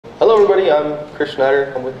everybody, I'm Chris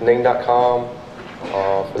Schneider. I'm with Ning.com.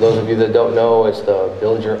 For those of you that don't know, it's the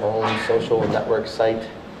build your own social network site.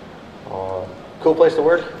 Cool place to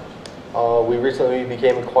work. We recently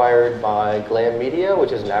became acquired by Glam Media,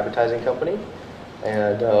 which is an advertising company.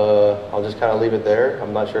 And I'll just kind of leave it there.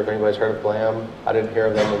 I'm not sure if anybody's heard of Glam. I didn't hear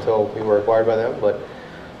of them until we were acquired by them, but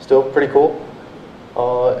still pretty cool.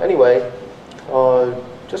 Anyway,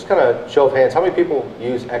 just kind of show of hands, how many people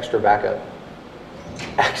use Xtrabackup?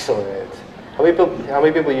 Excellent. How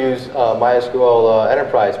many people use MySQL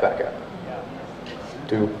Enterprise Backup?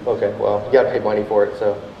 Okay, well, you got to pay money for it,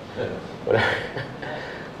 so whatever.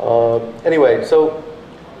 Anyway, so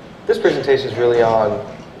this presentation is really on,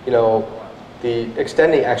 the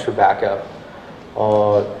extending Xtrabackup.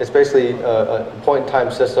 It's basically a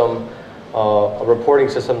point-in-time system, a reporting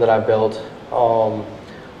system that I built. A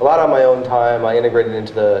lot on my own time. I integrated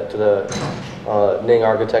into the Ning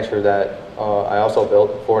architecture that I also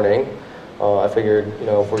built for Ning. I figured,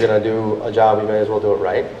 if we're going to do a job, we may as well do it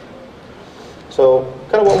right. So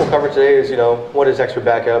kind of what we'll cover today is, what is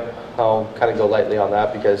Xtrabackup? I'll kind of go lightly on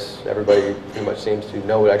that because everybody pretty much seems to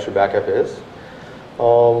know what Xtrabackup is.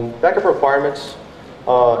 Backup requirements,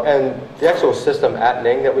 and the actual system at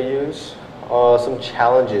Ning that we use, some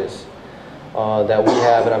challenges that we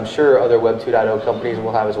have, and I'm sure other Web 2.0 companies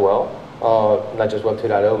will have as well. Not just Web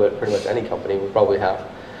 2.0, but pretty much any company will probably have,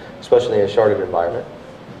 especially in a sharded environment.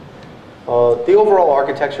 The overall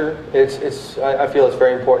architecture, I feel it's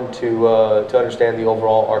very important to understand the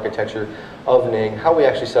overall architecture of Ning, how we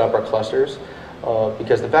actually set up our clusters,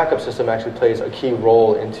 because the backup system actually plays a key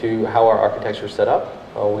role into how our architecture is set up.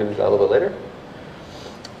 We'll get into that a little bit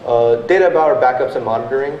later. Data about our backups and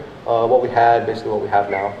monitoring, what we had, basically what we have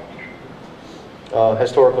now.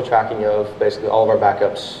 Historical tracking of basically all of our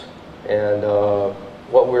backups, and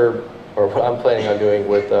what I'm planning on doing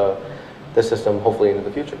with this system, hopefully into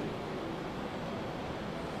the future.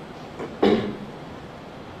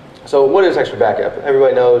 So what is Xtrabackup?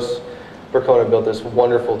 Everybody knows Percona built this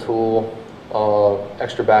wonderful tool.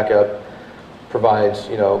 Xtrabackup provides,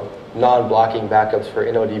 non-blocking backups for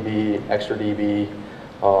InnoDB, XtraDB,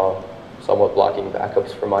 somewhat blocking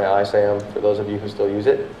backups for my ISAM, for those of you who still use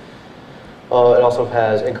it. It also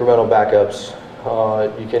has incremental backups.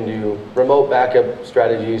 You can do remote backup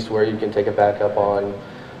strategies where you can take a backup on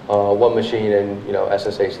one machine and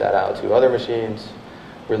SSH that out to other machines.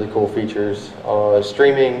 Really cool features.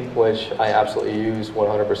 Streaming, which I absolutely use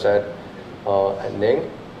 100% at Ning,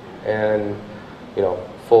 and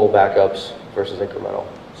full backups versus incremental.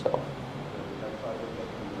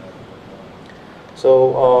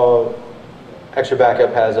 So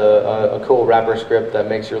Xtrabackup has a cool wrapper script that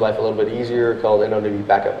makes your life a little bit easier called InnoDB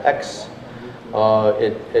Backup X.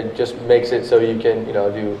 It just makes it so you can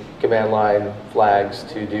do command line flags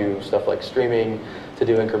to do stuff like streaming, to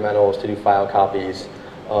do incrementals, to do file copies,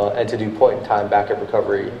 and to do point-in-time backup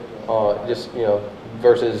recovery.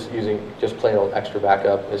 Versus using just plain old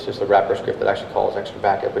Xtrabackup. It's just a wrapper script that actually calls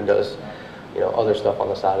Xtrabackup and does other stuff on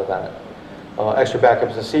the side of that. Xtrabackup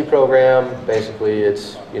is a C program. Basically,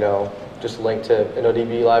 it's just linked to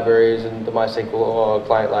InnoDB libraries and the MySQL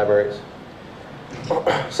client libraries.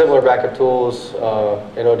 Similar backup tools,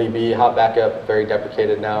 InnoDB Hot Backup, very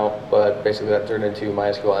deprecated now, but basically that turned into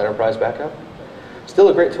MySQL Enterprise Backup. Still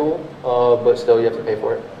a great tool, but still you have to pay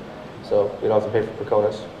for it. So you don't have to pay for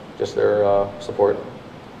Perconas, just their support.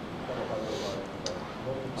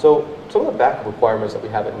 So some of the backup requirements that we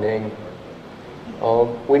have at Ning,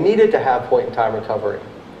 we needed to have point-in-time recovery.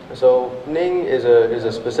 So Ning is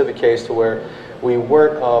a specific case to where we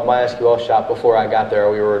weren't a MySQL shop before I got there.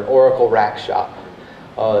 We were an Oracle rack shop.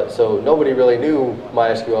 So nobody really knew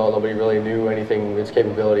MySQL. Nobody really knew anything, its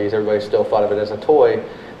capabilities. Everybody still thought of it as a toy.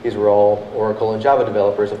 These were all Oracle and Java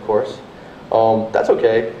developers, of course. That's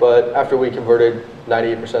okay, but after we converted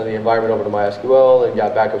 98% of the environment over to MySQL and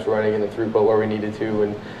got backups running in the throughput where we needed to,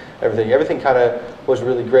 and everything kind of was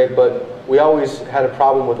really great, but we always had a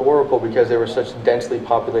problem with Oracle because they were such densely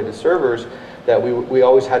populated servers that we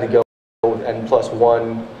always had to go with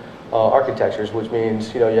N+1 architectures, which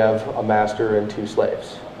means you have a master and two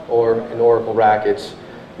slaves. Or in Oracle rack, it's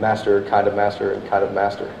master, and kind of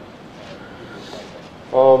master.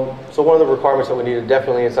 So one of the requirements that we needed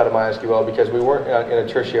definitely inside of MySQL, because we weren't in a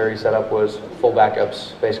tertiary setup, was full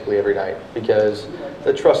backups basically every night, because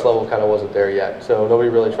the trust level kind of wasn't there yet. So nobody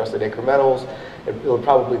really trusted incrementals. It would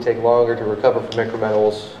probably take longer to recover from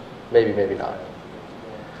incrementals, maybe not.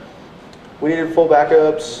 We needed full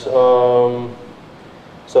backups. A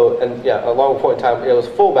long point in time, it was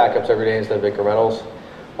full backups every day instead of incrementals.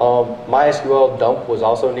 MySQL dump was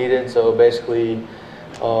also needed. So basically,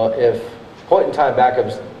 if point-in-time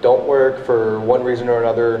backups don't work for one reason or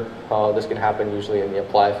another. This can happen usually in the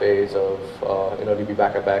apply phase of InnoDB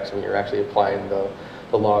Backup X when you're actually applying the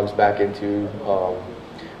logs back into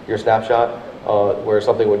your snapshot, where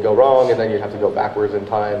something would go wrong and then you'd have to go backwards in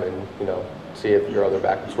time and see if your other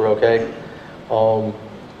backups were okay.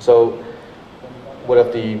 So what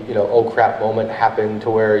if the oh crap moment happened to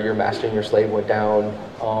where your master and your slave went down?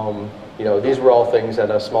 These were all things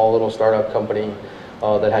that a small little startup company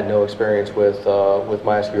that had no experience with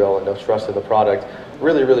MySQL and no trust in the product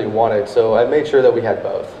really wanted. So I made sure that we had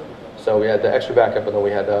both. So we had the Xtrabackup and then we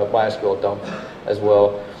had the MySQL dump as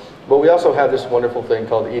well. But we also have this wonderful thing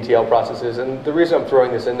called the ETL processes, and the reason I'm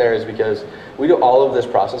throwing this in there is because we do all of this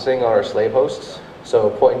processing on our slave hosts, so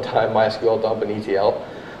point-in-time, MySQL dump, and ETL.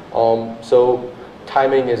 So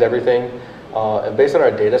timing is everything, and based on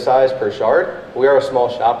our data size per shard, we are a small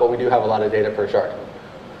shop, but we do have a lot of data per shard.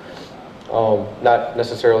 Not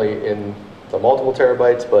necessarily in the multiple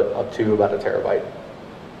terabytes, but up to about a terabyte.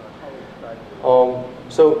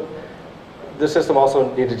 So the system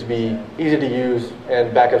also needed to be easy to use,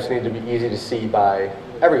 and backups need to be easy to see by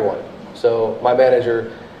everyone. So my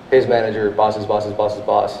manager, his manager, boss's boss's boss's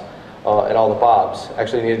boss, and all the Bobs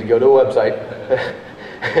actually needed to go to a website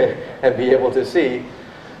and be able to see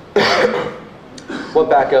what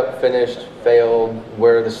backup finished, failed,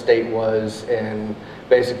 where the state was, and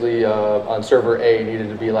basically on server A needed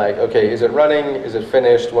to be like, okay, is it running? Is it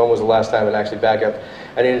finished? When was the last time it actually backed up?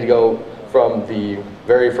 I needed to go from the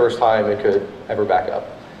very first time it could ever back up.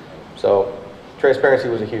 So transparency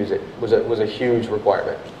was a huge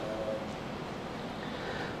requirement.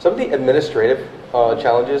 Some of the administrative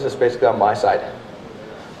challenges is basically on my side.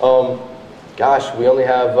 Gosh, we only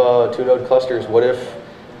have 2 node clusters. What if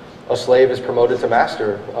a slave is promoted to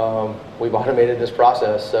master? We've automated this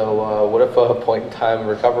process, so what if a point-in-time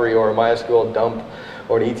recovery or a MySQL dump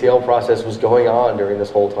or an ETL process was going on during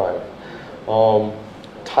this whole time?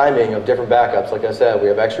 Timing of different backups, like I said, we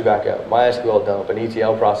have Xtrabackup, MySQL dump, and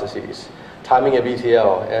ETL processes. Timing of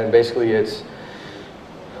ETL, and basically it's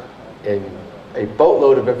a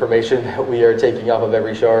boatload of information that we are taking off of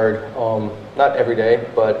every shard, not every day,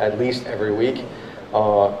 but at least every week.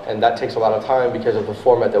 And that takes a lot of time because of the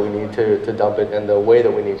format that we need to dump it and the way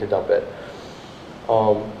that we need to dump it.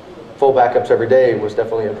 Full backups every day was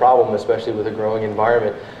definitely a problem, especially with a growing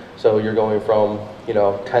environment. So you're going from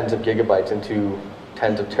tens of gigabytes into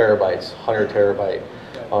tens of terabytes, 100 terabyte,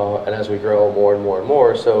 and as we grow more and more and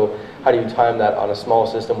more. So how do you time that on a small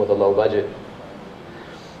system with a low budget?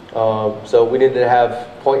 So we needed to have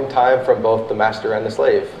point in time from both the master and the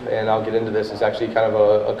slave, and I'll get into this. It's actually kind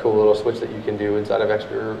of a cool little switch that you can do inside of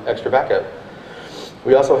Xtrabackup.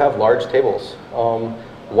 We also have large tables.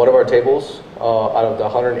 One of our tables, out of the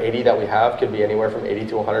 180 that we have, could be anywhere from 80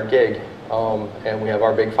 to 100 gig, and we have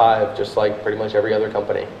our big 5, just like pretty much every other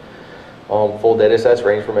company. Full data sets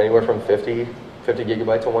range from anywhere from 50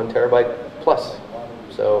 gigabyte to 1 terabyte plus.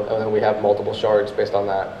 So, and then we have multiple shards based on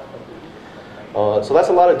that. So that's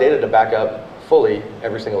a lot of data to back up fully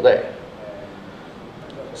every single day.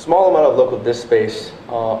 Small amount of local disk space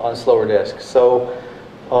on slower disks. So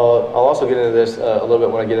I'll also get into this a little bit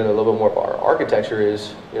when I get into a little bit more of our architecture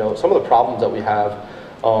is, some of the problems that we have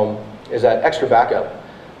is that Xtrabackup,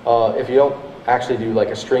 if you don't actually do like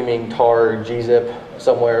a streaming tar gzip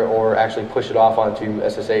somewhere or actually push it off onto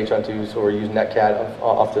SSH or use netcat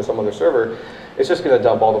off to some other server, it's just going to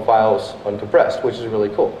dump all the files uncompressed, which is really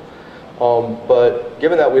cool. But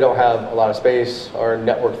given that we don't have a lot of space, our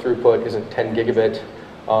network throughput isn't 10 gigabit,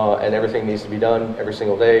 and everything needs to be done every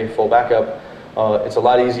single day, full backup, it's a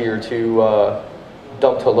lot easier to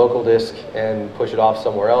dump to local disk and push it off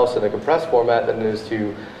somewhere else in a compressed format than it is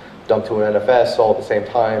to dump to an NFS all at the same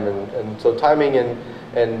time. And so timing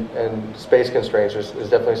and space constraints is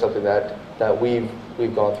definitely something that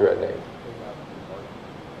we've gone through at Ning.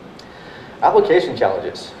 Application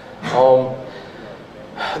challenges.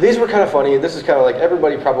 These were kind of funny. This is kind of like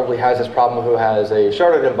everybody probably has this problem who has a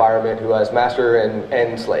sharded environment who has master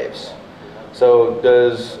and slaves. So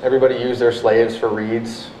does everybody use their slaves for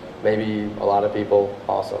reads? Maybe a lot of people.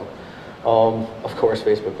 Awesome. Of course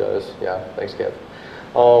Facebook does. Yeah, thanks Kev.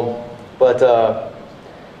 But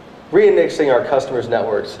reindexing our customers'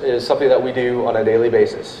 networks is something that we do on a daily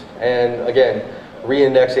basis. And again,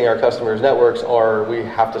 reindexing our customers' networks we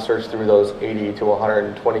have to search through those 80 to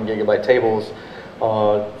 120 gigabyte tables,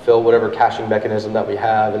 fill whatever caching mechanism that we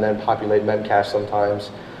have, and then populate memcache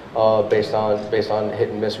sometimes based on hit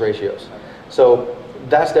and miss ratios. So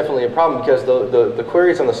that's definitely a problem because the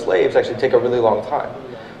queries on the slaves actually take a really long time.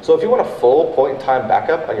 So if you want a full point-in-time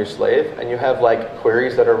backup on your slave and you have like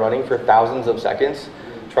queries that are running for thousands of seconds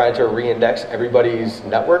trying to reindex everybody's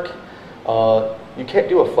network, you can't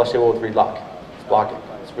do a flush table with read lock. It's blocking.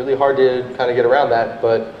 It's really hard to kind of get around that,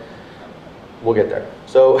 but we'll get there.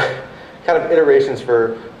 So kind of iterations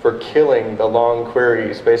for killing the long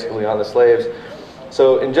queries basically on the slaves.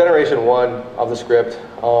 So in generation 1 of the script,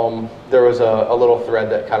 there was a little thread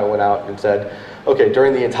that kind of went out and said, okay,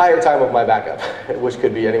 during the entire time of my backup, which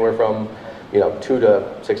could be anywhere from 2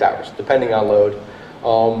 to 6 hours, depending on load,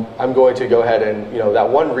 I'm going to go ahead and, that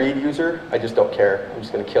one read user, I just don't care. I'm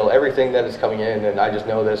just going to kill everything that is coming in, and I just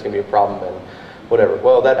know that it's going to be a problem and whatever.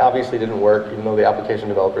 Well, that obviously didn't work, even though the application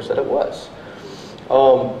developer said it was.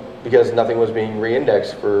 Because nothing was being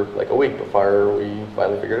re-indexed for like a week before we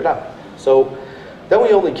finally figured it out. So then we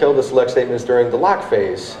only killed the select statements during the lock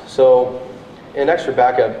phase. So in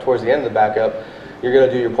Xtrabackup, towards the end of the backup, you're going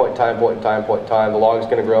to do your point in time, point in time, point in time. The log is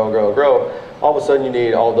going to grow and grow and grow. All of a sudden, you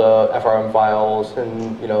need all the FRM files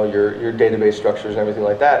and your database structures and everything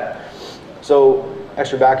like that. So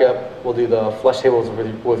Xtrabackup will do the flush tables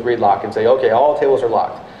with read lock and say, okay, all tables are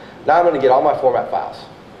locked. Now I'm going to get all my format files.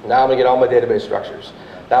 Now I'm going to get all my database structures.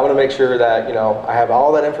 Now I'm going to make sure that I have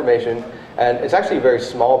all that information, and it's actually a very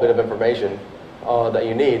small bit of information that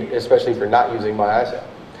you need, especially if you're not using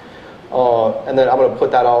MySQL. And then I'm going to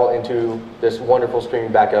put that all into this wonderful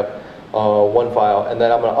streaming backup one file, and then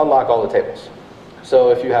I'm going to unlock all the tables.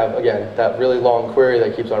 So if you have, again, that really long query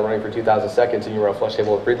that keeps on running for 2,000 seconds and you run a flush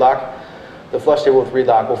table with read lock, the flush table with read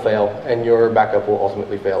lock will fail, and your backup will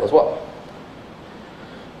ultimately fail as well.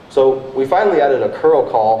 So we finally added a curl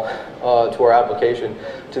call to our application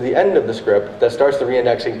to the end of the script that starts the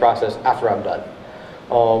reindexing process after I'm done.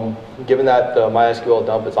 Given that the MySQL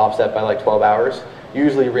dump is offset by like 12 hours,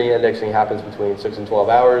 usually reindexing happens between 6 and 12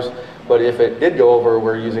 hours, but if it did go over,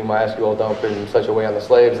 we're using MySQL dump in such a way on the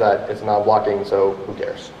slaves that it's not blocking, so who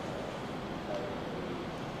cares?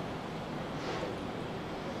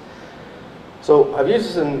 So I've used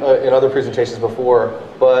this in other presentations before,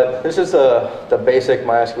 but this is the basic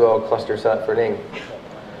MySQL cluster set for Ning.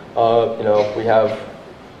 We have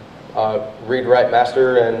read write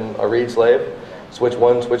master and a read slave, switch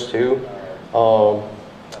 1, switch 2.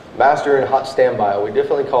 Master and hot standby. We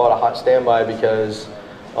definitely call it a hot standby because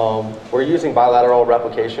we're using bilateral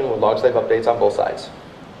replication with log slave updates on both sides.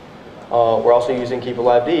 We're also using keep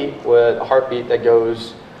alive D with a heartbeat that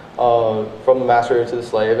goes from the master to the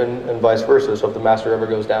slave and vice versa. So if the master ever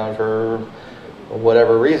goes down for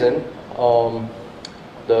whatever reason,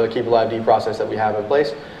 the keep alive D process that we have in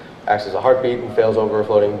place acts as a heartbeat and fails over a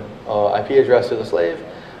floating IP address to the slave.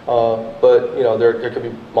 But there could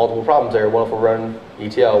be multiple problems there. What if we're running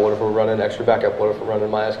ETL? What if we're running Xtrabackup? What if we're running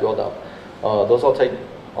MySQL dump? Those all take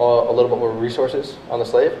a little bit more resources on the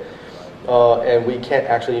slave, and we can't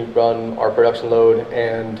actually run our production load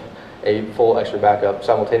and a full Xtrabackup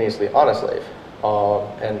simultaneously on a slave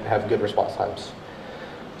and have good response times.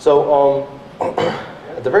 So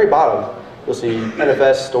at the very bottom, you'll see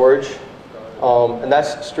NFS storage, and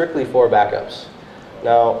that's strictly for backups.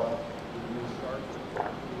 Now,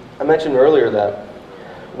 I mentioned earlier that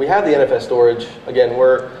we have the NFS storage. Again,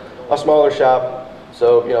 we're a smaller shop,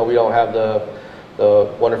 so we don't have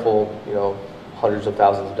the wonderful hundreds of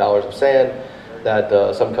thousands of dollars of SAN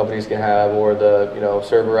that some companies can have, or the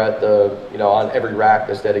server at the on every rack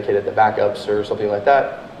that's dedicated to backups or something like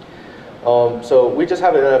that. So we just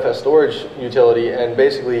have an NFS storage utility, and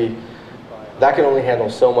basically that can only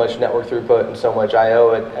handle so much network throughput and so much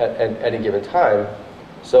I/O at any given time.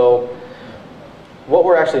 So what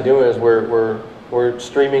we're actually doing is we're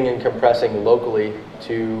streaming and compressing locally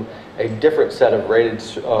to a different set of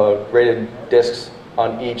rated disks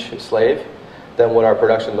on each slave than what our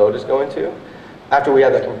production load is going to. After we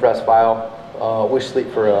have that compressed file, we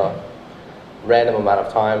sleep for a random amount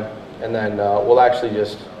of time, and then we'll actually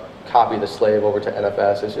just copy the slave over to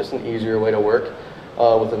NFS. It's just an easier way to work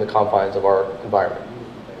within the confines of our environment.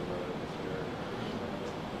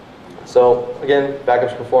 So again,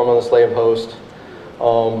 backups perform on the slave host.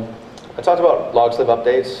 I talked about log slave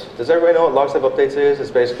updates. Does everybody know what log slave updates is?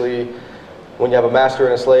 It's basically when you have a master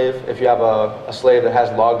and a slave. If you have a slave that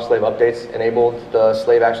has log slave updates enabled, the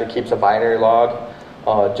slave actually keeps a binary log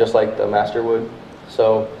just like the master would.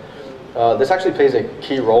 So this actually plays a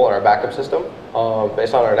key role in our backup system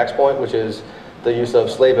based on our next point, which is the use of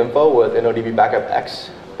slave info with InnoDB backup X.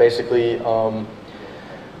 Basically, well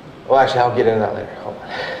actually I'll get into that later. Hold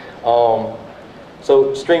on.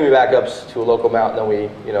 So streaming backups to a local mount, and then we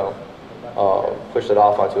push it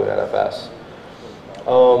off onto an NFS.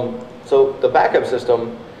 So the backup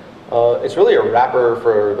system, it's really a wrapper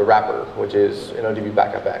for the wrapper, which is InnoDB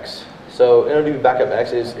Backup X. So InnoDB Backup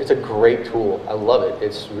X it's a great tool. I love it.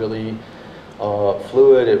 It's really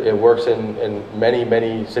fluid. It works in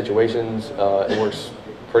many situations. It works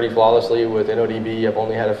pretty flawlessly with InnoDB. I've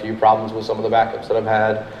only had a few problems with some of the backups that I've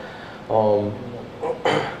had.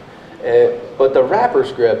 But the wrapper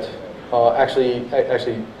script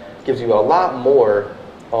actually gives you a lot more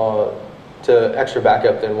to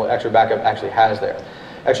Xtrabackup than what Xtrabackup actually has there.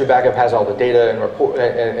 Xtrabackup has all the data and report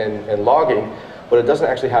and logging, but it doesn't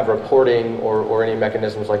actually have reporting or any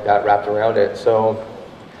mechanisms like that wrapped around it. So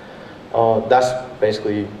that's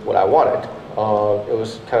basically what I wanted. It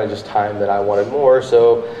was kind of just time that I wanted more.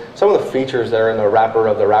 So some of the features that are in the wrapper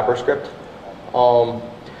of the wrapper script,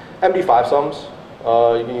 MD5 sums.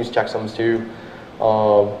 You can use checksums too.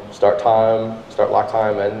 Start time, start lock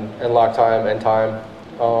time, end lock time, end time.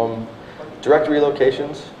 Directory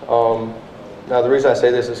locations. Now the reason I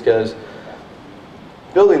say this is because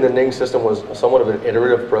building the Ning system was somewhat of an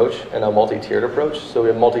iterative approach and a multi-tiered approach. So we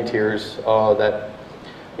have multi-tiers that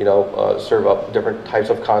serve up different types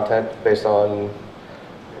of content based on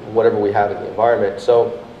whatever we have in the environment.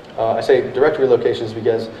 So I say directory locations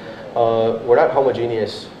because we're not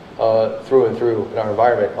homogeneous through and through in our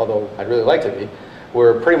environment, although I'd really like to be.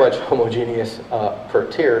 We're pretty much homogeneous per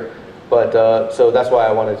tier, but so that's why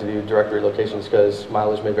I wanted to do directory locations, because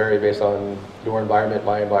mileage may vary based on your environment,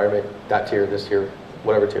 my environment, that tier, this tier,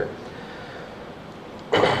 whatever tier.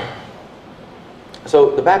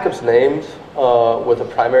 So the backup's named with a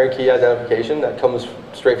primary key identification that comes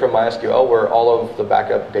straight from MySQL, where all of the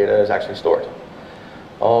backup data is actually stored.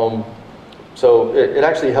 So it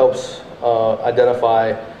actually helps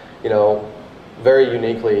identify, very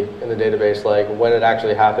uniquely in the database, like when it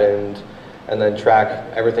actually happened, and then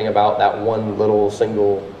track everything about that one little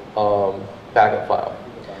single backup file.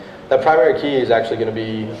 That primary key is actually going to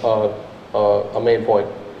be a main point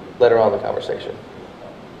later on in the conversation.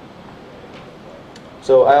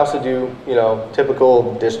 So I also do,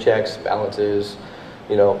 typical disk checks, balances,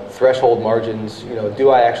 threshold margins. Do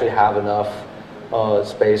I actually have enough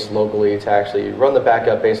space locally to actually run the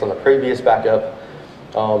backup based on the previous backup?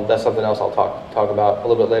 That's something else I'll talk about a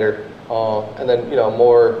little bit later. And then,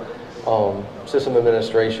 more system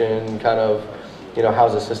administration, kind of,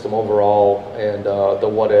 how's the system overall, and the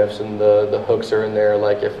what ifs and the hooks are in there.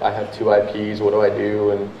 Like if I have 2 IPs, what do I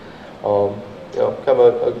do? And kind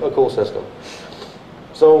of a cool system.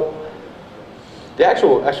 So the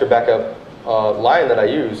actual Xtrabackup line that I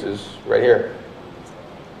use is right here.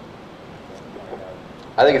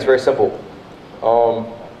 I think it's very simple.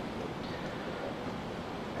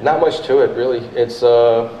 Not much to it, really. It's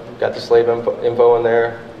got the slave info in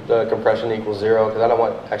there. The compression equals 0, because I don't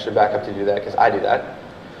want Xtrabackup to do that, because I do that.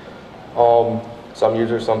 Some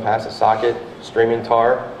users, some pass a socket, streaming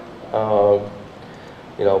tar,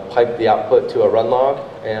 pipe the output to a run log,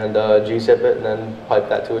 and gzip it, and then pipe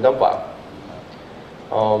that to a dump file.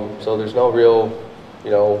 So there's no real,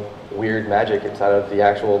 weird magic inside of the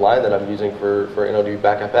actual line that I'm using for InnoDB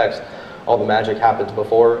Backup X. All the magic happens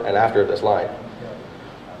before and after this line.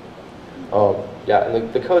 Yeah,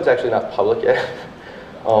 and the code's actually not public yet.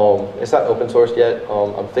 It's not open sourced yet.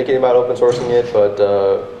 I'm thinking about open sourcing it, but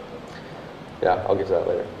yeah, I'll get to that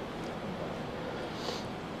later.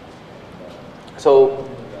 So,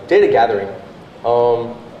 data gathering.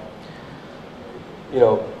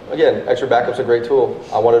 Again, Xtrabackup's a great tool.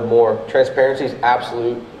 I wanted more. Transparency is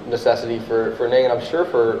absolute necessity for Ning, and I'm sure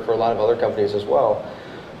for a lot of other companies as well.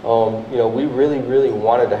 We really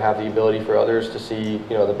wanted to have the ability for others to see,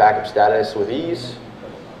 the backup status with ease.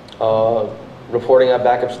 Reporting on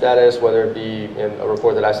backup status, whether it be in a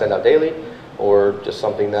report that I send out daily, or just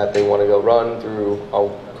something that they want to go run through a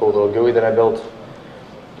cool little GUI that I built,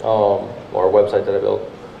 or a website that I built.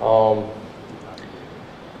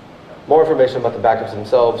 More information about the backups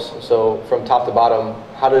themselves. So from top to bottom,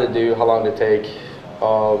 how did it do? How long did it take?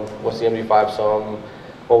 What's the MD5 sum?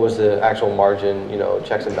 What was the actual margin?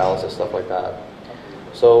 Checks and balances, stuff like that.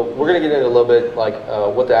 So we're going to get into a little bit like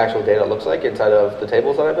what the actual data looks like inside of the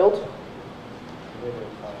tables that I built.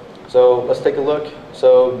 So let's take a look.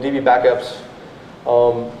 So DB backups,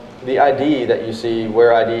 the ID that you see,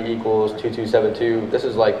 where ID equals 2272, this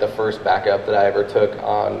is like the first backup that I ever took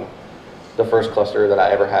on the first cluster that I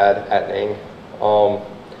ever had at Ning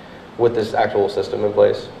with this actual system in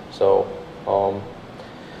place. So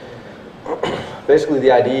basically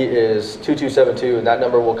the ID is 2272, and that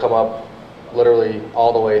number will come up literally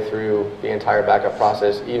all the way through the entire backup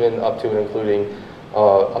process, even up to and including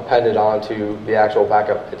appended onto the actual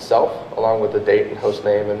backup itself, along with the date and host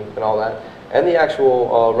name and all that, and the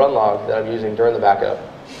actual run log that I'm using during the backup.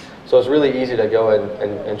 So it's really easy to go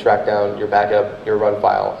and track down your backup, your run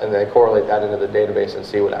file, and then correlate that into the database and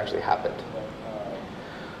see what actually happened.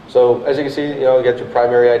 So as you can see, you got your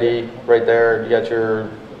primary ID right there. You got your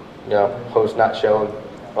host not shown.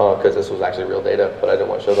 because this was actually real data, but I didn't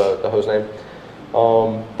want to show the host name.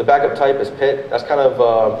 The backup type is PIT. That's kind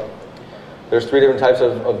of, there's 3 different types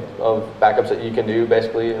of backups that you can do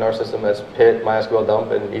basically in our system. That's PIT, MySQL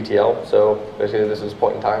dump, and ETL. So basically this is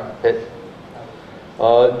point in time, PIT.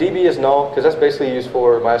 DB is null, because that's basically used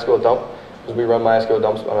for MySQL dump, because we run MySQL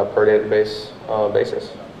dumps on a per database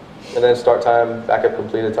basis. And then start time, backup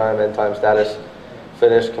completed time, end time status,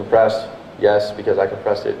 finished, compressed, yes, because I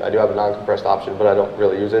compressed it. I do have a non-compressed option, but I don't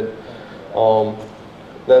really use it.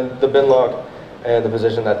 Then the bin log and the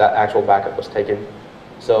position that that actual backup was taken.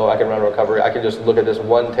 So I can run a recovery. I can just look at this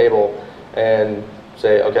one table and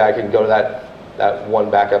say, okay, I can go to that one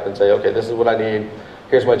backup and say, okay, this is what I need.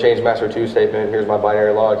 Here's my change master 2 statement. Here's my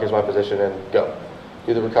binary log. Here's my position, and go.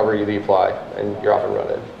 Do the recovery, do the apply, and you're off and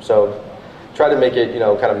running. So try to make it,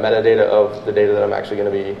 kind of metadata of the data that I'm actually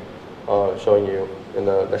going to be showing you in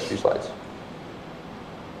the next few slides.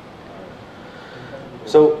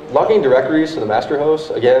 So logging directories to the master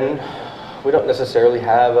host, again, we don't necessarily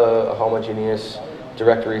have a homogeneous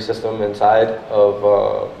directory system inside of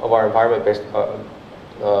our environment based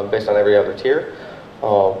on every other tier.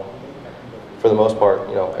 For the most part,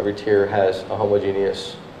 every tier has a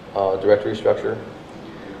homogeneous directory structure.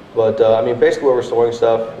 But I mean, basically where we're storing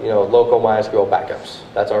stuff, local MySQL backups.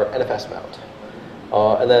 That's our NFS mount.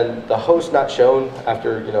 And then the host not shown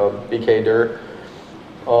after BK dir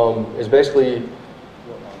is basically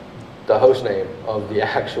the host name of the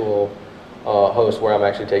actual host where I'm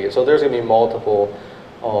actually taking it. So there's going to be multiple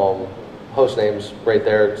host names right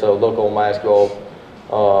there. So local MySQL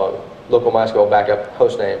backup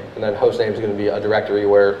host name, and then host name is going to be a directory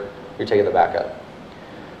where you're taking the backup.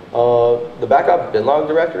 The backup bin log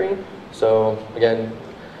directory. So again,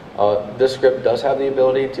 this script does have the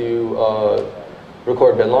ability to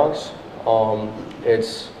record bin logs.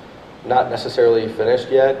 It's not necessarily finished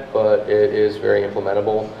yet, but it is very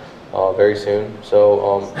implementable very soon.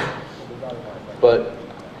 So, but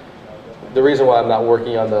the reason why I'm not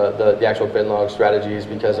working on the actual bin log strategy is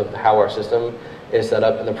because of how our system is set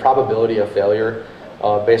up, and the probability of failure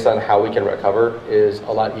based on how we can recover is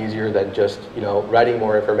a lot easier than just writing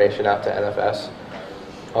more information out to NFS.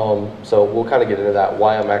 So we'll kind of get into that,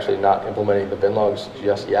 why I'm actually not implementing the bin logs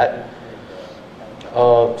just yet.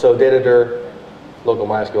 So data dir, local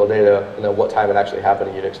MySQL data, and then what time it actually happened,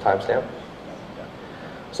 a Unix timestamp.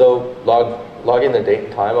 So logging the date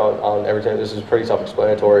and time on everything. This is pretty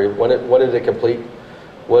self-explanatory. When did it complete?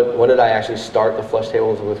 When did I actually start the flush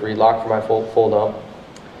tables with read lock for my full dump?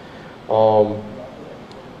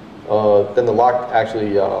 Then the lock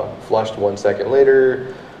actually flushed 1 second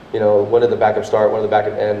later. When did the backup start? When did the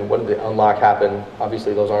backup end? When did the unlock happen?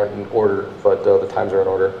 Obviously those aren't in order, but the times are in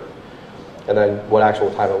order. And then what actual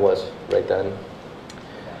time it was right then.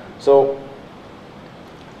 So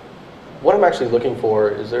what I'm actually looking for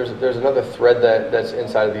is there's another thread that's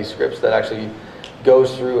inside of these scripts that actually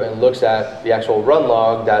goes through and looks at the actual run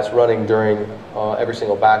log that's running during every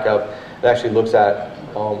single backup. It actually looks at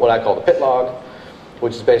what I call the pit log,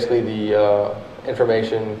 which is basically the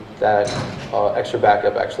information that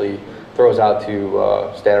Xtrabackup actually throws out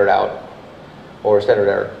to standard out or standard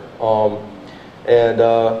error.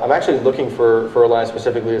 I'm actually looking for a line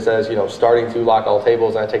specifically that says, starting to lock all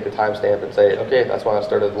tables, and I take the timestamp and say, okay, that's when I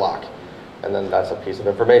started the lock. And then that's a piece of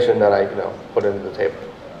information that I put into the table.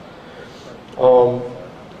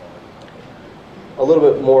 A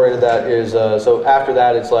little bit more into that is, so after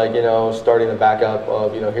that it's like, starting the backup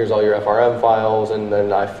of, here's all your FRM files, and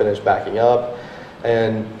then I finish backing up.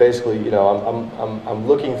 And basically, I'm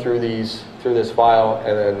looking through this file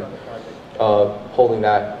and then holding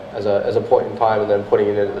that as a point in time and then putting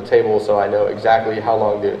it into the table, so I know exactly how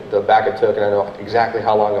long the backup took, and I know exactly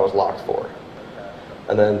how long I was locked for.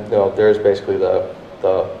 And then there's basically the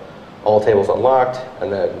all tables unlocked,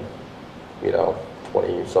 and then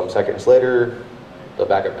 20 some seconds later the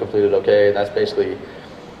backup completed okay. That's basically,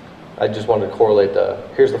 I just wanted to correlate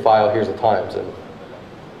here's the file, here's the times, and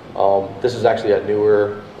this is actually a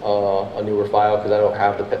newer file because I don't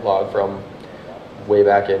have the pit log from way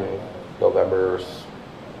back in November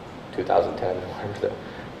 2010, whatever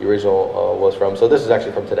the original was from. So this is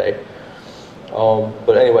actually from today.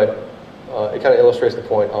 But anyway, it kind of illustrates the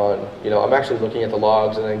point on, I'm actually looking at the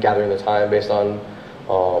logs and then gathering the time based on,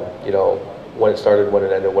 when it started, when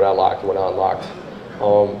it ended, when I locked, when I unlocked.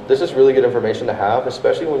 This is really good information to have,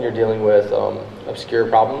 especially when you're dealing with obscure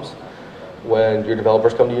problems. When your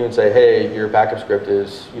developers come to you and say, hey, your backup script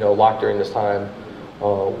is locked during this time,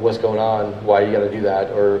 what's going on, why you got to do that,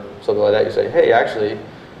 or something like that, you say, hey, actually,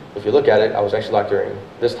 if you look at it, I was actually locked during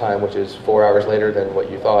this time, which is 4 hours later than what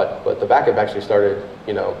you thought, but the backup actually started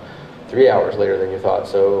 3 3 hours later than you thought.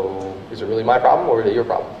 So is it really my problem or is it your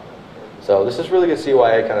problem? So this is really good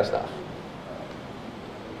CYA kind of stuff.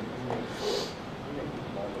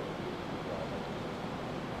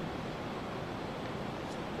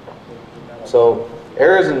 So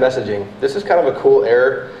errors in messaging. This is kind of a cool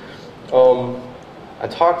error. I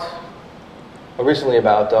talked recently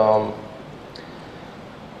about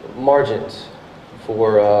margins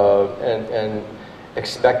for and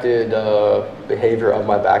expected behavior of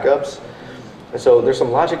my backups. And so there's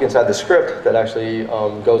some logic inside the script that actually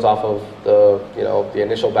goes off of the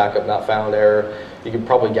initial backup not found error. You can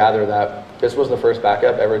probably gather that this was the first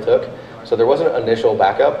backup ever took. So there wasn't an initial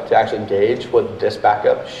backup to actually gauge what this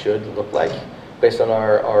backup should look like based on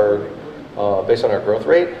our growth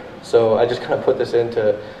rate. So I just kind of put this in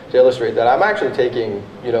to illustrate that I'm actually taking,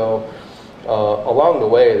 along the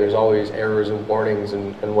way there's always errors and warnings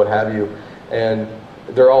and what have you, and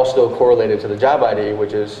they're all still correlated to the job ID,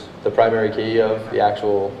 which is the primary key of the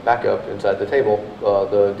actual backup inside the table,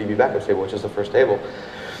 the DB backups table, which is the first table.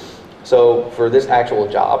 So for this actual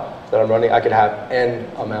job that I'm running, I could have n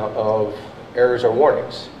amount of errors or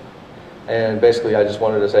warnings. And basically I just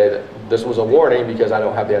wanted to say that this was a warning because I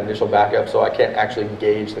don't have the initial backup, so I can't actually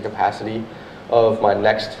gauge the capacity of my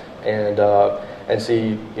next and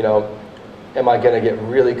see, am I going to get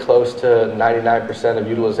really close to 99% of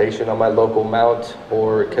utilization on my local mount?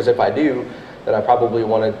 Or, because if I do, then I probably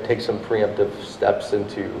want to take some preemptive steps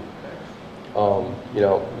into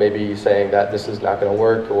maybe saying that this is not going to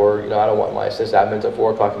work, or I don't want my sysadmins at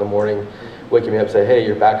 4 o'clock in the morning waking me up and say, hey,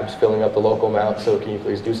 your backup's filling up the local mount, so can you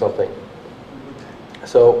please do something?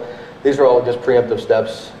 So these are all just preemptive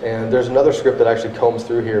steps, and there's another script that actually combs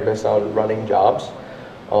through here based on running jobs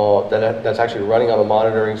that's actually running on a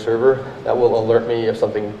monitoring server that will alert me if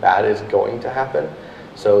something bad is going to happen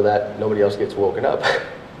so that nobody else gets woken up.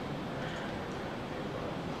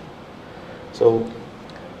 So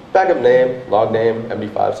backup name, log name,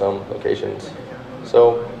 MD5 sum, locations.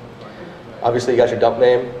 So obviously you got your dump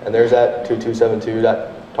name, and there's that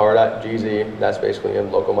 2272.tar.gz. That's basically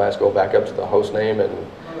in local MySQL backups, the host name and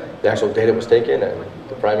the actual data was taken, and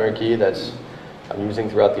the primary key that's I'm using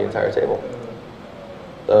throughout the entire table.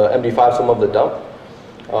 The MD5 sum of the dump,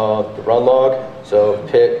 the run log, so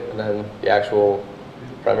pit, and then the actual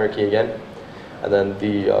primary key again, and then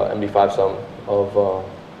the MD5 sum of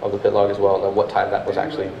the pit log as well, and then what time that was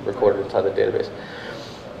actually recorded inside the database.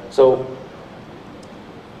 So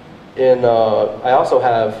I also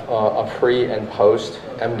have a pre and post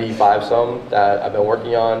MD5 sum that I've been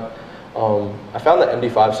working on. I found that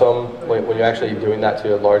MD5 sum, when you're actually doing that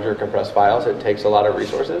to larger compressed files, it takes a lot of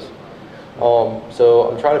resources. So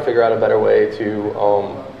I'm trying to figure out a better way to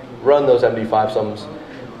run those MD5 sums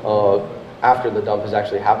after the dump has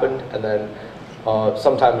actually happened, and then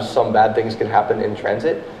sometimes some bad things can happen in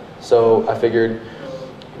transit. So I figured,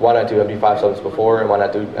 why not do MD5 sums before and why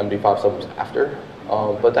not do MD5 sums after?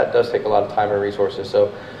 But that does take a lot of time and resources.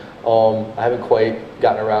 So I haven't quite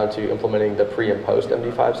gotten around to implementing the pre and post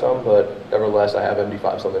MD5 sum, but nevertheless I have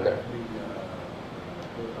MD5 sum in there.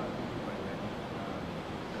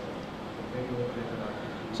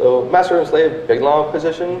 So master and slave big log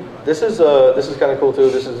position. This is kind of cool too.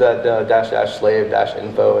 This is that -- slave -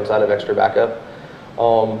 info inside of Xtrabackup.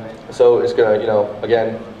 So it's gonna,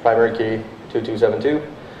 again, primary key 2272.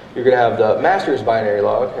 You're gonna have the master's binary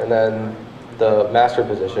log, and then the master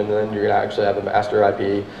position, and then you're gonna actually have the master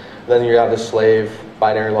IP. Then you're gonna have the slave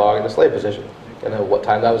binary log and the slave position, and then what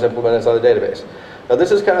time that was implemented inside the database. Now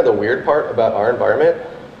this is kind of the weird part about our environment,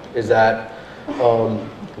 is that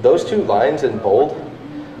those two lines in bold,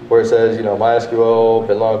 where it says, MySQL,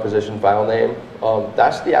 bin log position, file name,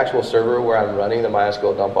 that's the actual server where I'm running the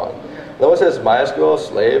MySQL dump on. Now it says MySQL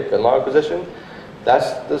slave bin log position,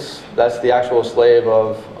 that's the actual slave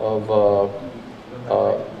of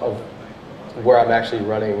where I'm actually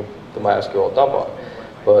running the MySQL dump on.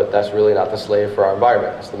 But that's really not the slave for our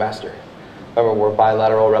environment, that's the master. Remember, we're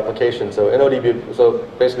bilateral replication, so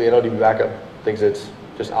basically NODB backup thinks it's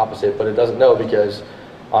just opposite, but it doesn't know, because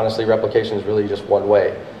honestly replication is really just one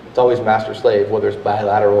way. It's always master-slave, whether it's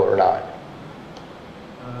bilateral or not.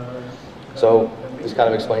 So this kind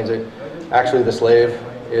of explains it. Actually, the slave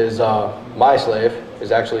is, my slave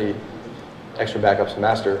is actually Xtrabackup's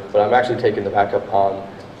master, but I'm actually taking the backup on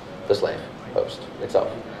the slave host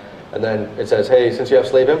itself. And then it says, hey, since you have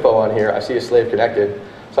slave info on here, I see a slave connected.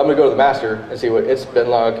 So I'm going to go to the master and see what its bin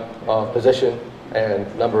log position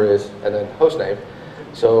and number is, and then host name.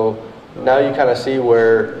 So now you kind of see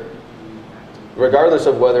where, regardless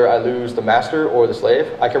of whether I lose the master or the slave,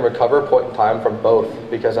 I can recover point in time from both,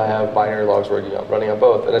 because I have binary logs running on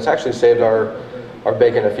both. And it's actually saved our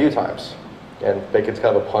bacon a few times. And bacon's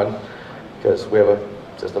kind of a pun. because we have a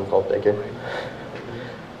system called Bacon.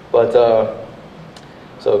 But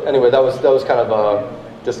so anyway, that was kind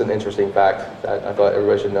of just an interesting fact that I thought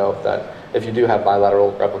everybody should know, that if you do have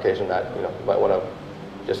bilateral replication, that you might want to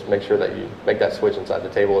just make sure that you make that switch inside the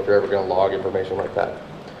table if you're ever going to log information like that.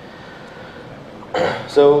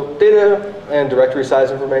 So data and directory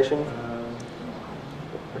size information.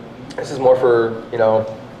 This is more for,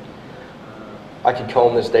 I could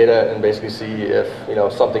comb this data and basically see if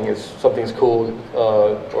something's cool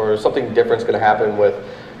or something different's going to happen with,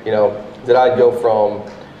 did I go from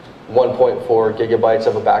 1.4 gigabytes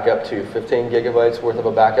of a backup to 15 gigabytes worth of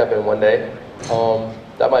a backup in one day?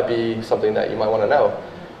 That might be something that you might want to know.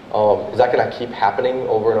 Is that going to keep happening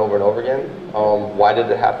over and over and over again? Why did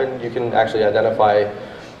it happen? You can actually identify,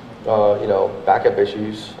 backup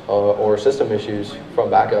issues or system issues from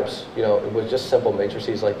backups, with just simple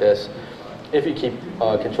matrices like this, if you keep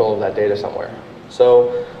control of that data somewhere.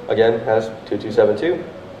 So again, has 2272,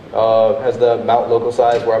 has the mount local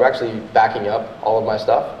size where I'm actually backing up all of my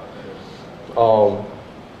stuff.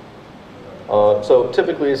 So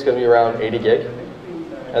typically it's going to be around 80 gig.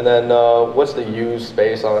 And then what's the used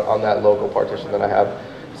space on that local partition that I have?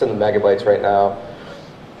 It's in the megabytes right now.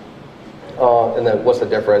 And then what's the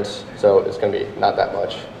difference? So it's going to be not that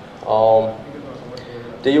much.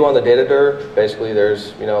 DU on the data dir, basically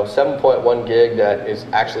there's 7.1 gig that is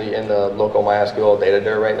actually in the local MySQL data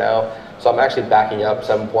dir right now. So I'm actually backing up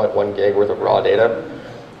 7.1 gig worth of raw data.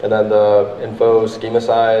 And then the info schema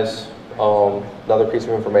size, another piece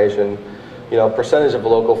of information. Percentage of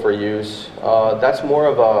local for use, that's more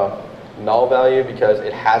of a null value because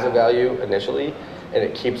it has a value initially and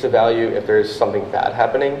it keeps a value if there's something bad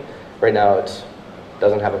happening. Right now it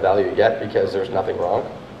doesn't have a value yet because there's nothing wrong.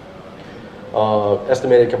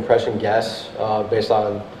 Estimated compression guess based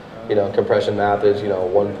on compression math is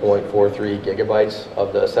 1.43 gigabytes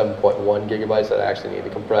of the 7.1 gigabytes that I actually need to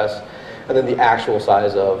compress. And then the actual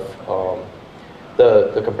size of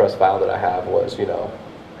the compressed file that I have was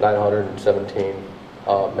 917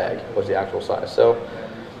 meg was the actual size. So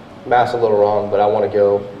math's a little wrong, but I want to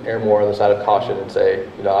go err more on the side of caution and say,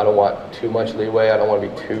 I don't want too much leeway. I don't want to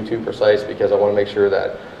be too precise because I want to make sure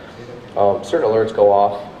that certain alerts go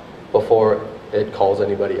off before it calls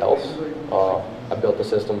anybody else. I built the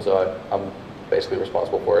system, so I'm basically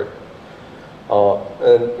responsible for it.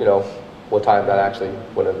 And what time that actually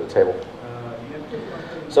went into the table.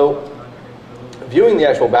 So viewing the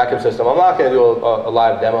actual backup system, I'm not going to do a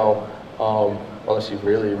live demo unless you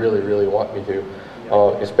really, really, really want me to.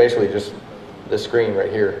 It's basically just this screen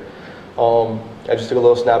right here. I just took a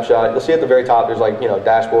little snapshot. You'll see at the very top there's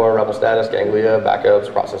dashboard, REPL status, ganglia,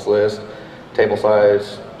 backups, process list, table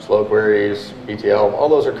size, slow queries, ETL. All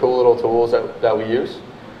those are cool little tools that we use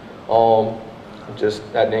just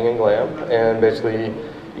at Ning and Glam. And basically you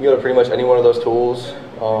can go to pretty much any one of those tools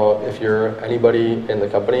if you're anybody in the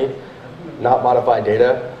company. Not modify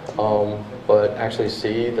data, but actually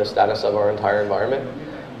see the status of our entire environment.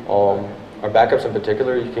 Our backups in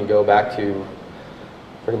particular, you can go back to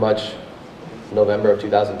pretty much November of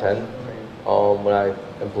 2010 when I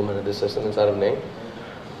implemented this system inside of Ning.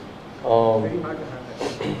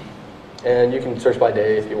 And you can search by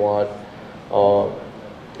day if you want.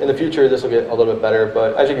 In the future, this will get a little bit better,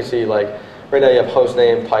 but as you can see, right now you have host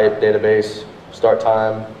name, type, database, start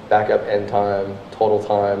time, backup end time, total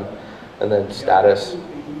time, and then status.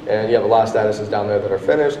 And you have a lot of statuses down there that are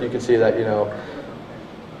finished. You can see that,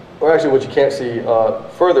 or actually what you can't see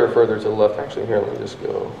further to the left. Actually, here, let me just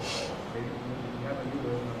go.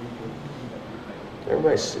 Can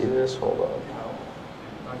everybody see this? Hold on.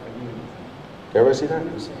 Can everybody see that?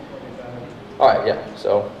 All right, yeah,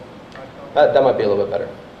 so that might be a little bit better.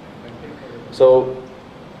 So,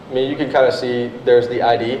 you can kind of see there's the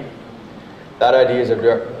ID. That ID is a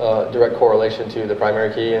direct correlation to the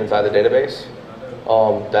primary key inside the database.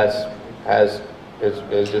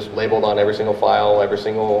 Is just labeled on every single file, every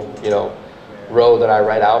single row that I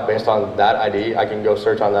write out based on that ID. I can go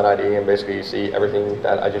search on that ID and basically see everything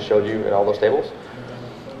that I just showed you in all those tables.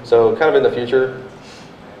 So kind of in the future,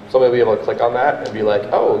 somebody will be able to click on that and be like,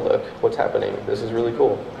 oh, look, what's happening? This is really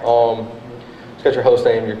cool. It's got your host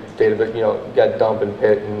name, your database, you got dump and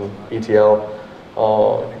pit and ETL.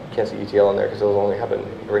 Can't see ETL in there because those only happen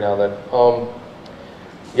every now and then.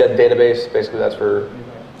 You got database, basically that's for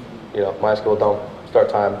MySQL dump, start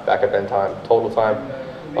time, backup end time, total time.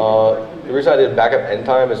 The reason I did backup end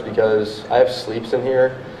time is because I have sleeps in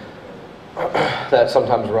here that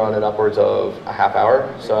sometimes run in upwards of a half hour.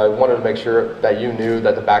 So I wanted to make sure that you knew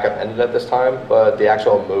that the backup ended at this time, but the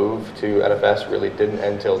actual move to NFS really didn't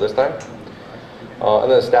end till this time.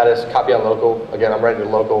 And then the status, copy on local. Again, I'm writing to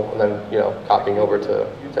local, and then copying over to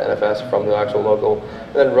NFS from the actual local.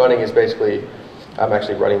 And then running is basically, I'm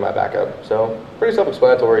actually running my backup. So pretty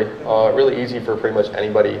self-explanatory. Really easy for pretty much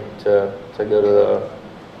anybody to go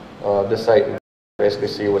to this site and basically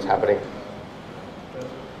see what's happening.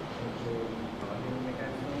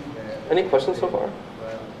 Any questions so far?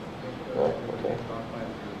 No? Okay.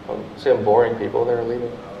 See, I'm boring people. They're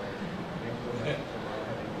leaving.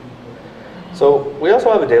 So we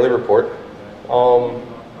also have a daily report.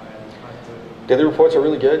 Daily reports are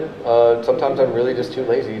really good. Sometimes I'm really just too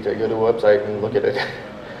lazy to go to a website and look at it.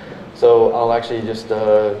 So I'll actually just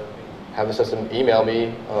have the system email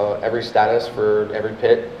me every status for every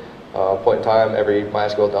PIT, point in time, every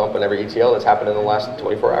MySQL dump, and every ETL that's happened in the last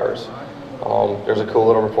 24 hours. There's a cool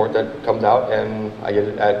little report that comes out, and I get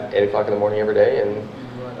it at 8 o'clock in the morning every day, and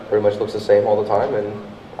pretty much looks the same all the time, and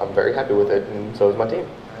I'm very happy with it, and so is my team.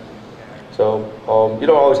 So you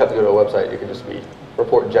don't always have to go to a website. You can just be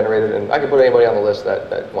report generated, and I can put anybody on the list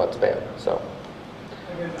that wants spam. So,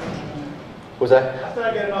 was that? I thought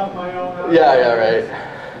I get it off my own. Yeah, right.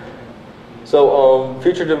 So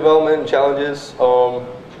future development challenges.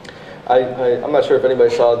 I'm not sure if anybody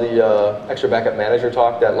saw the Xtrabackup manager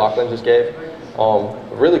talk that Lachlan just gave.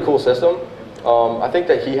 Really cool system. I think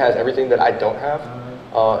that he has everything that I don't have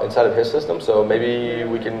inside of his system. So maybe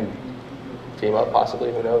we can team up,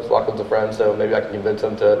 possibly, who knows. Lachlan's a friend, so maybe I can convince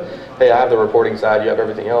him to, hey, I have the reporting side, you have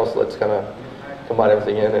everything else, let's kind of combine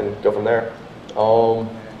everything in and go from there.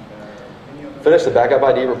 Finish the backup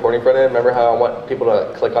ID reporting front end. Remember how I want people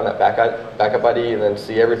to click on that backup ID and then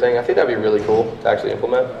see everything? I think that'd be really cool to actually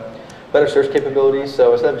implement. Better search capabilities,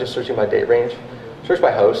 so instead of just searching by date range, search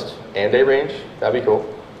by host and date range, that'd be cool.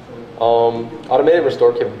 Automated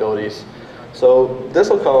restore capabilities. So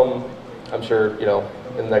this will come, I'm sure,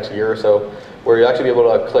 in the next year or so, where you'll actually be able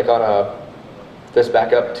to click on this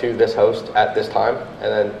backup to this host at this time,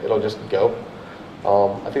 and then it'll just go.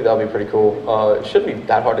 I think that'll be pretty cool. It shouldn't be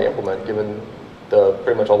that hard to implement, given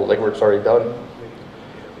pretty much all the legwork's already done.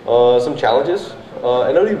 Some challenges.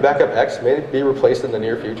 Xtabackup X may be replaced in the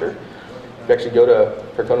near future. If you actually go to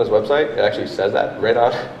Percona's website, it actually says that right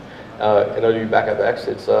on Xtabackup X.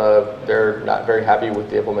 They're not very happy with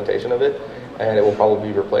the implementation of it, and it will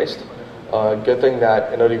probably be replaced. Good thing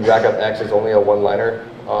that Xtabackup X is only a one-liner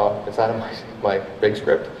inside of my big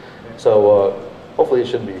script, so hopefully it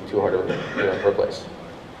shouldn't be too hard to replace.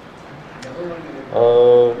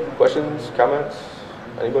 Questions, comments,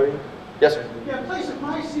 anybody? Yes, sir? Yeah, in place of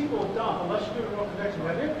MySQL dump, unless you do a real connection,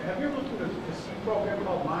 have you ever looked at a C program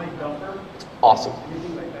called MyDumper? Awesome.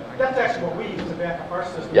 That's actually what we use to back up our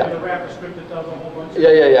system. Yeah. We have a wrapper script that does a whole bunch of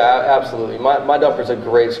Yeah, absolutely. MyDumper is a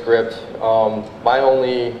great script. My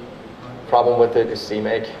only problem with it is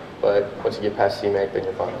CMake, but once you get past CMake, then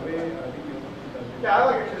you're fine. Yeah, I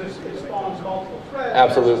like it because it spawns multiple threads.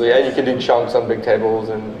 Absolutely, and you can do chunks on big tables,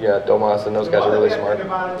 and yeah, Domas and those guys are really smart. The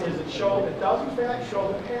other thing about it is it does in fact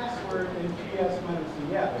show the password in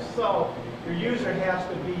PS-CF. So your user has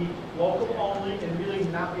to be local only and really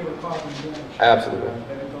not be able to cause any damage. Absolutely.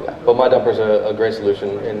 Yeah. But MyDumper is a great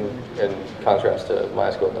solution in contrast to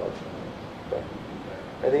MySQL dump. So,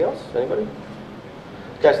 anything else? Anybody?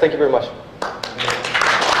 Guys, thank you very much.